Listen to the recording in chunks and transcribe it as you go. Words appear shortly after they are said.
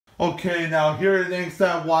Okay, now here are the things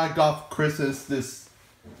that why I got for Christmas this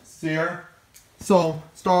year. So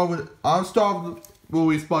I'll start with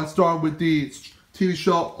movies, but start with the TV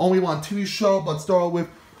show. Only one TV show, but start with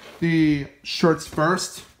the shirts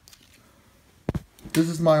first. This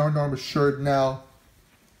is my Under Armour shirt now.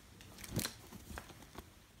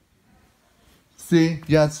 See,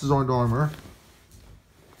 yes, this is Under Armour.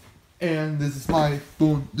 And this is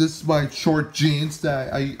my short jeans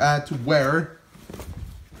that I had to wear.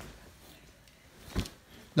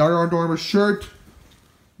 Another Under Armour shirt.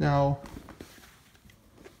 Now,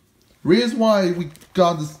 reason why we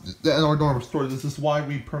got this at Under Armour store. This is why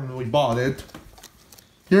we permanently bought it.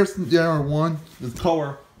 Here's the other one. The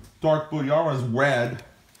color dark blue. The other one is red.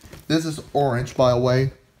 This is orange, by the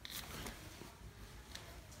way.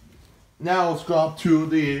 Now let's go up to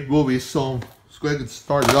the movie. So let's go ahead and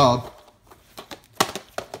start it up.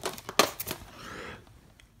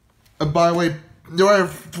 And by the way, there are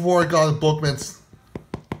 4 I got the Bookmans.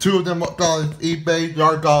 2 of them got off eBay. The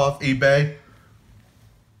other got off eBay.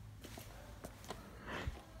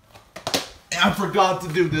 And I forgot to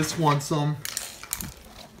do this one. Some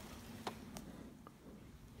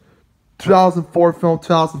 2004 film,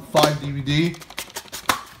 2005 DVD.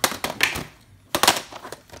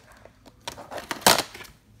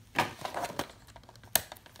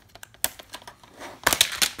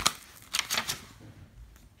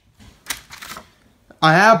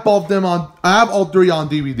 I have both of them on. I have all 3 on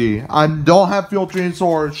DVD. I don't have Field Dreams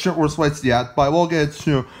or Shitworth Sweats yet, but I will get it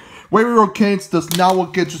soon. Wayward Road Canes does not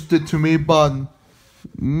look interested to me, but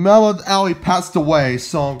Muhammad Ali passed away,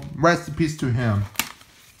 so rest in peace to him.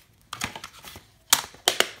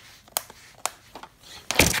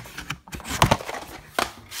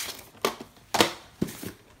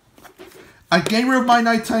 I gave rid of my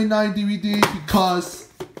 1999 DVD because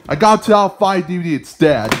I got 2005 DVD. It's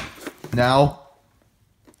dead now.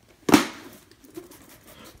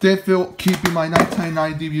 Didn't feel keeping my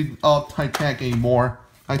 1999 DVD of Titanic anymore.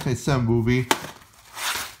 1997 movie.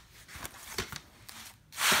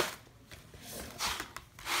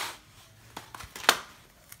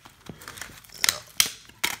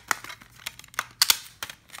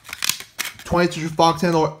 '20th Fox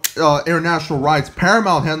handled international rights.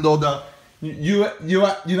 Paramount handled the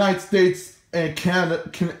United States and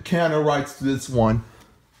Canada rights to this one.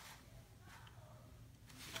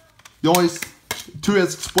 The only 2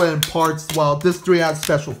 is split in parts, while this 3 has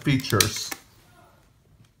special features.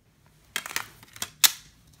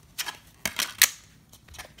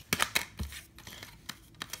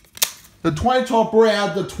 The 2012 Blu-ray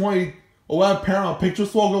had the 2011 Paramount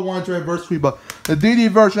Pictures logo, 100th anniversary, but the DVD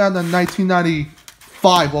version had the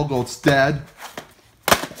 1995 logo instead.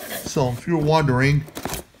 So, if you're wondering,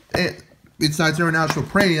 it's not international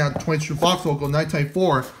printing at 20th Fox logo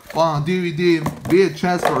 1994, while on DVD and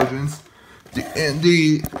VHS versions. In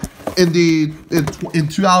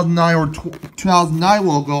 2009 or 2009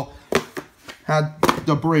 logo had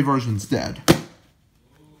the Blu-ray version instead.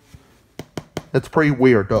 That's pretty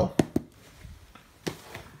weird though.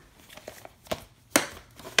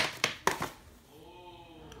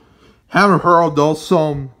 Haven't heard though,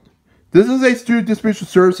 so this is a Studio Distribution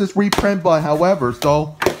Services reprint, but however,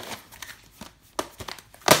 so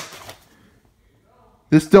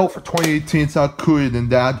this is still for 2018, so not cooler than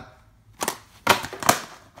that.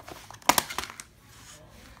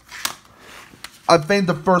 I think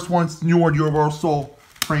the first one's newer Universal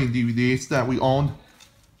printing DVDs that we owned.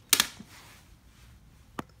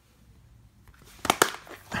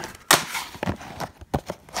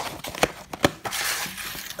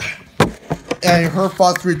 And her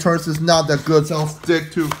Frosty Returns is not that good, so I'll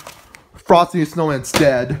stick to Frosty the Snowman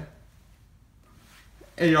instead.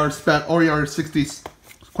 or your 60s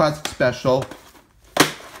Classic Special.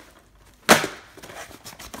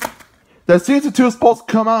 The season 2 is supposed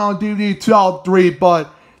to come out on DVD 2003,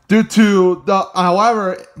 but due to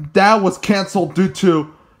however, that was canceled due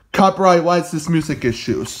to copyright license music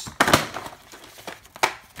issues.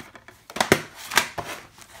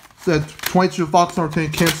 The 22 Fox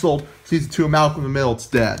Entertainment canceled season 2 of Malcolm in the Middle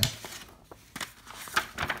instead.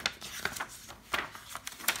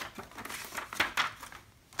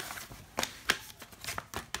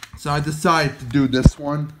 So I decided to do this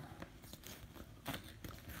one.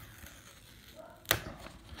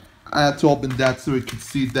 I had to open that so you could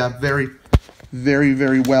see that very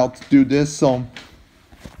well to do this. So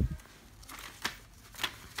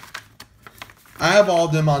I have all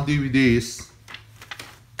of them on DVDs.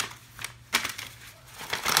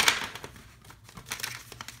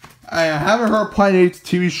 I haven't heard Planet 8's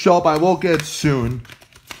TV show, but I will get it soon.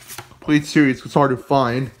 Complete series, it's hard to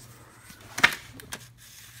find.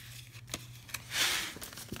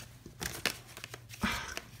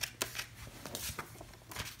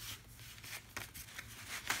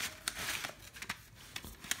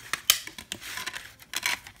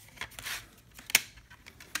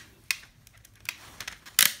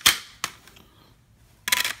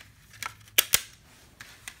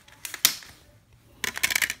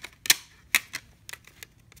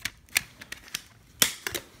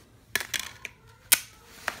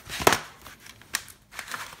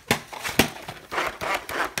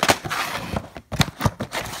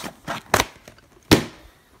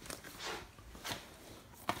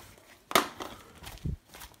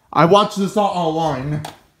 I watched this all online,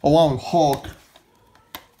 along with Hulk.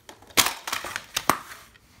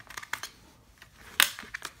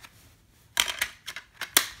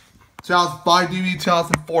 '2005 DVD,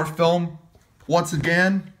 2004 film. Once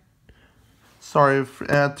again. Sorry if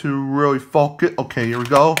I had to really focus. Okay, here we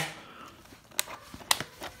go.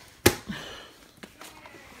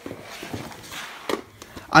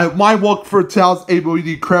 I might look for 2008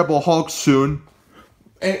 DVD Incredible Hulk soon.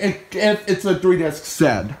 It's a 3-disc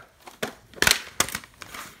set.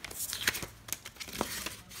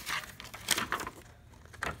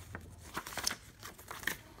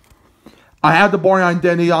 I have The Bourne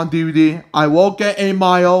Identity on DVD. I will get A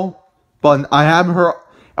Mile, but I haven't heard.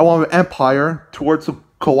 I want Empire towards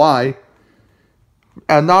Kauai.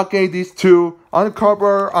 And not getting these two. On the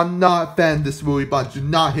cover, I'm not a fan of this movie, but I do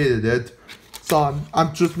not hate it. So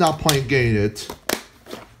I'm just not playing getting it.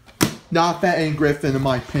 Not a fan of Andy Griffin in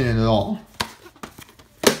my opinion at all.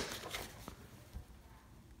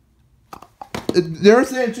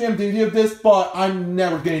 There's an MGM DVD of this, but I'm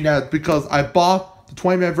never getting that because I bought the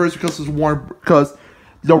 20th anniversary because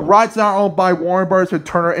the rights are owned by Warner Bros. And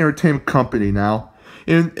Turner Entertainment Company now.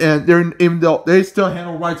 And even though they still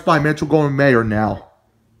handle rights by Metro Goldwyn Mayer now.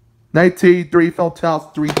 1983 Film Tales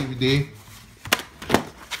 3 DVD.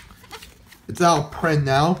 It's out of print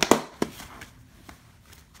now.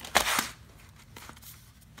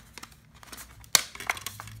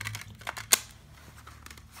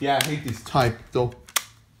 Yeah, I hate this type though.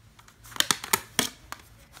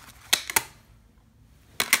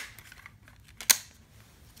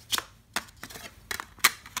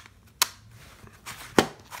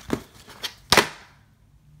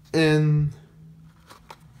 And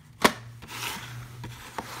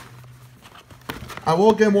I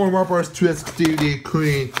will get more Marvel 2S DVD,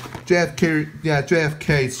 including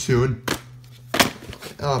JFK soon.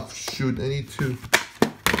 Oh shoot, I need to.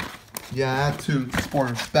 Yeah, I had to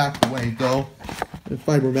sport back away though, if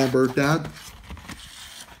I remember that.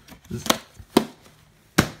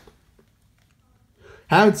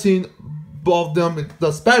 Haven't seen both of them.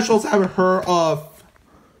 The specials haven't heard of.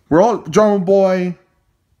 We're all German Boy,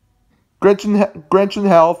 Gretchen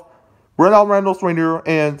Health, Red Out Randall's Reindeer,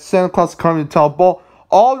 and Santa Claus Coming to Town.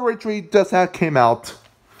 All the Rich just had came out.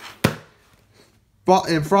 But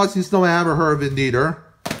in Frosty Snowman, I haven't heard of it neither.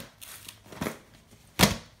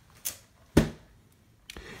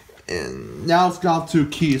 And now it's got two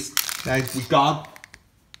keys that we got.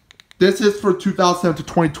 This is for 2007 to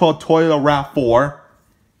 2012 Toyota RAV4.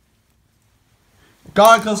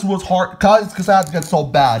 Got it because it was hard. Got it because I had to get so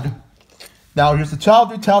bad. Now here's the Child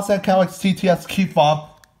 2007 Cadillac CTS key fob.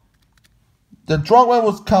 The drum one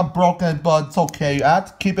was kind of broken, but it's okay. I had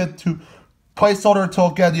to keep it to placeholder until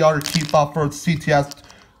I get the other key fob for CTS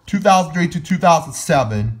 2003 to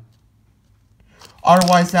 2007.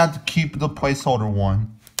 Otherwise, I had to keep the placeholder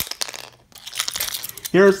one.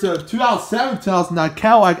 Here's the 2007-2009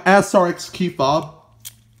 Cadillac SRX key fob.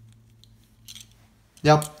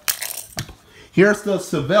 Yep. Here's the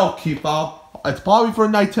Seville key fob. It's probably for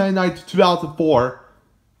 1999 to 2004.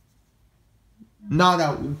 Not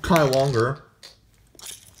that kind of longer.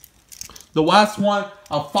 The last one,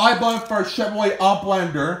 a 5-button for a Chevrolet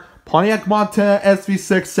Outlander, Pontiac Montana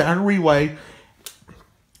SV6 Saturn Relay,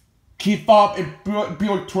 key fob, and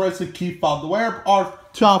Buick Touristic key fob. The wear are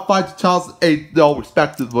 2005 to 2008 though,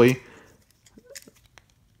 respectively.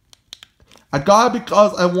 I got it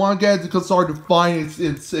because I want to get it because it's hard to find.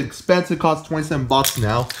 It's expensive. It costs $27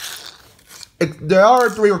 now. There are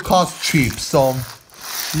three that cost cheap, so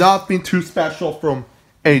nothing too special from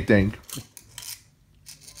anything.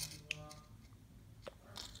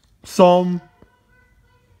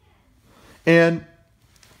 And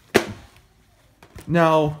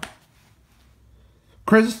now,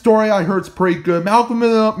 Crazy Story I heard is pretty good. Malcolm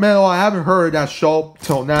in the Middle, I haven't heard that show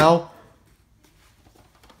till now.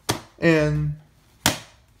 And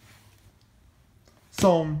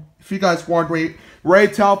so, if you guys wondering, Ray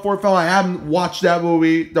Charles film, I haven't watched that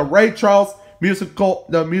movie. The Ray Charles musical,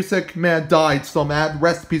 the music man died, so man,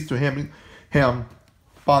 rest in peace to him.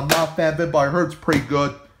 But I'm not a fan of it, but I heard it's pretty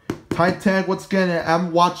good. Titanic, once again, I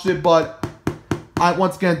haven't watched it, but I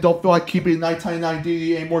once again don't feel like keeping 1999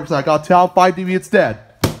 DVD anymore because I got 2005 DVD instead.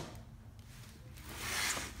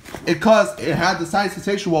 Because it had the science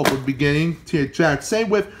sensation world at the beginning to check. Same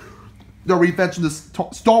with the Revenge of the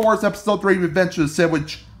Star Wars Episode 3 Revenge of the Sith,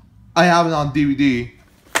 which I have it on DVD.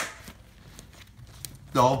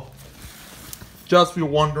 So, just if you're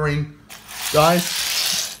wondering,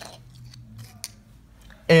 guys.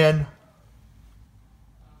 And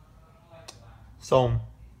so,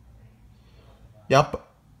 yep.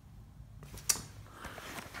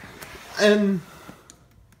 And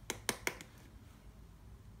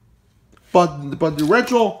But the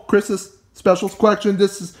original Christmas Specials collection,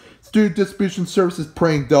 this is Studio Distribution Services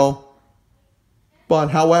praying though. But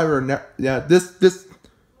however, yeah, this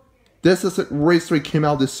is a race 3 came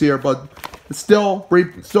out this year, but it's still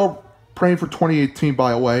praying for 2018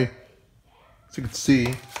 by the way. As you can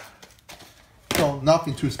see. So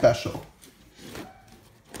nothing too special.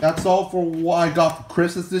 That's all for what I got for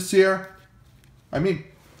Christmas this year. I mean,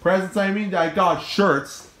 presents, I got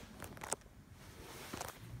shirts.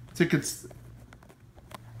 So you can,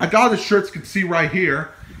 I got the shirts you can see right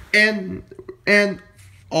here. And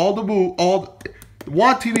all the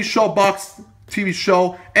one TV show box TV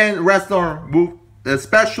show and the rest are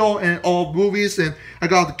special and all movies, and I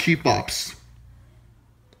got the key box.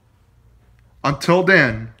 Until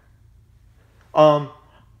then,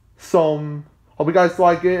 so hope you guys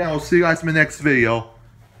like it, and I'll see you guys in the next video.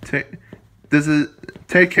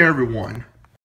 Take care, everyone.